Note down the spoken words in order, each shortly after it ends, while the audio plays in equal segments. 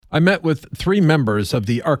I met with 3 members of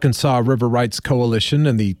the Arkansas River Rights Coalition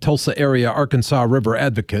and the Tulsa Area Arkansas River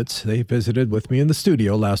Advocates. They visited with me in the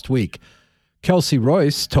studio last week. Kelsey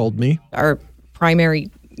Royce told me, our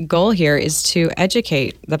primary goal here is to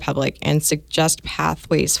educate the public and suggest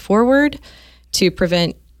pathways forward to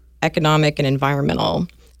prevent economic and environmental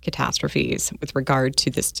catastrophes with regard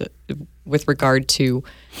to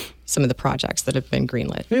some of the projects that have been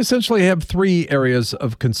greenlit. They essentially have 3 areas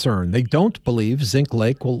of concern. They don't believe Zink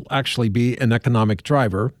Lake will actually be an economic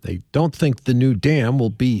driver. They don't think the new dam will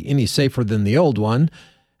be any safer than the old one.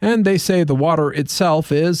 And they say the water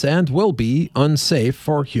itself is and will be unsafe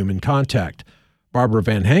for human contact. Barbara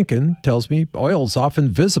Van Hanken tells me oil's often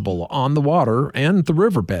visible on the water and the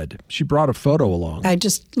riverbed. She brought a photo along. I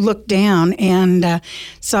just looked down and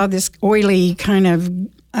saw this oily kind of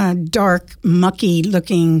dark,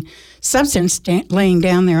 mucky-looking substance laying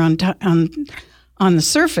down there on the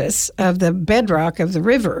surface of the bedrock of the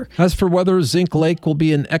river. As for whether Zink Lake will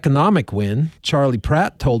be an economic win, Charlie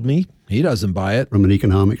Pratt told me he doesn't buy it. From an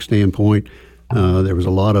economic standpoint, there was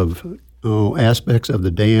a lot of aspects of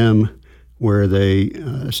the dam where they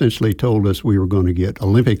essentially told us we were going to get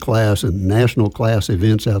Olympic class and national class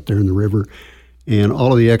events out there in the river. And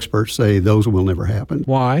all of the experts say those will never happen.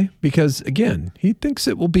 Why? Because, again, he thinks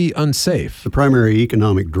it will be unsafe. The primary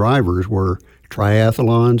economic drivers were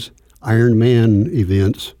triathlons, Ironman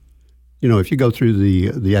events. You know, if you go through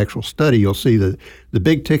the actual study, you'll see that the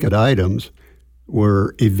big ticket items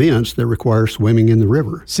were events that require swimming in the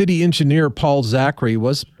river. City engineer Paul Zachary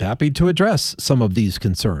was happy to address some of these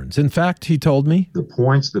concerns. In fact, he told me, the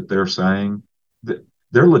points that they're saying,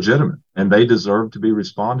 they're legitimate and they deserve to be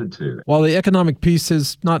responded to. While the economic piece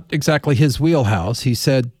is not exactly his wheelhouse, he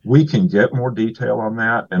said, we can get more detail on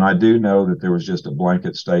that. And I do know that there was just a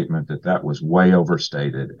blanket statement that was way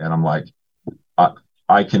overstated. And I'm like,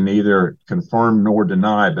 I can neither confirm nor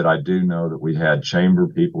deny, but I do know that we had chamber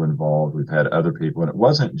people involved. We've had other people. And it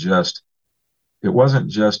wasn't just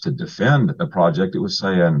to defend a project. It was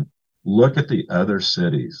saying, look at the other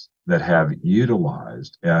cities that have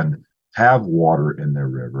utilized and have water in their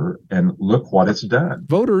river, and look what it's done.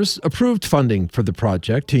 Voters approved funding for the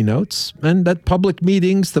project, he notes, and at public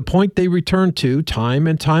meetings, the point they returned to time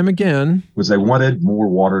and time again was they wanted more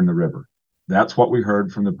water in the river. That's what we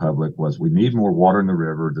heard from the public was we need more water in the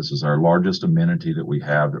river. This is our largest amenity that we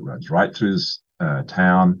have that runs right through this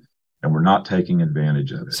town, and we're not taking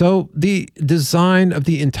advantage of it. So the design of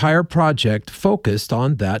the entire project focused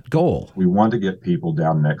on that goal. We wanted to get people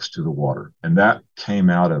down next to the water, and that came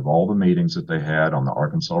out of all the meetings that they had on the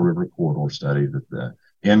Arkansas River Corridor study that the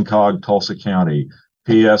NCOG, Tulsa County,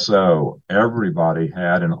 PSO, everybody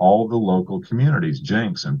had, and all the local communities,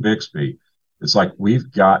 Jenks and Bixby. It's like,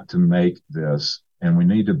 we've got to make this, and we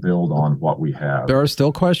need to build on what we have. There are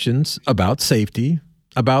still questions about safety,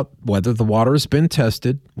 about whether the water has been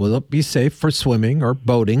tested, will it be safe for swimming or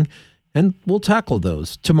boating, and we'll tackle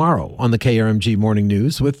those tomorrow on the KRMG Morning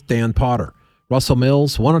News with Dan Potter. Russell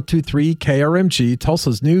Mills, 102.3 KRMG,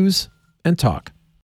 Tulsa's News and Talk.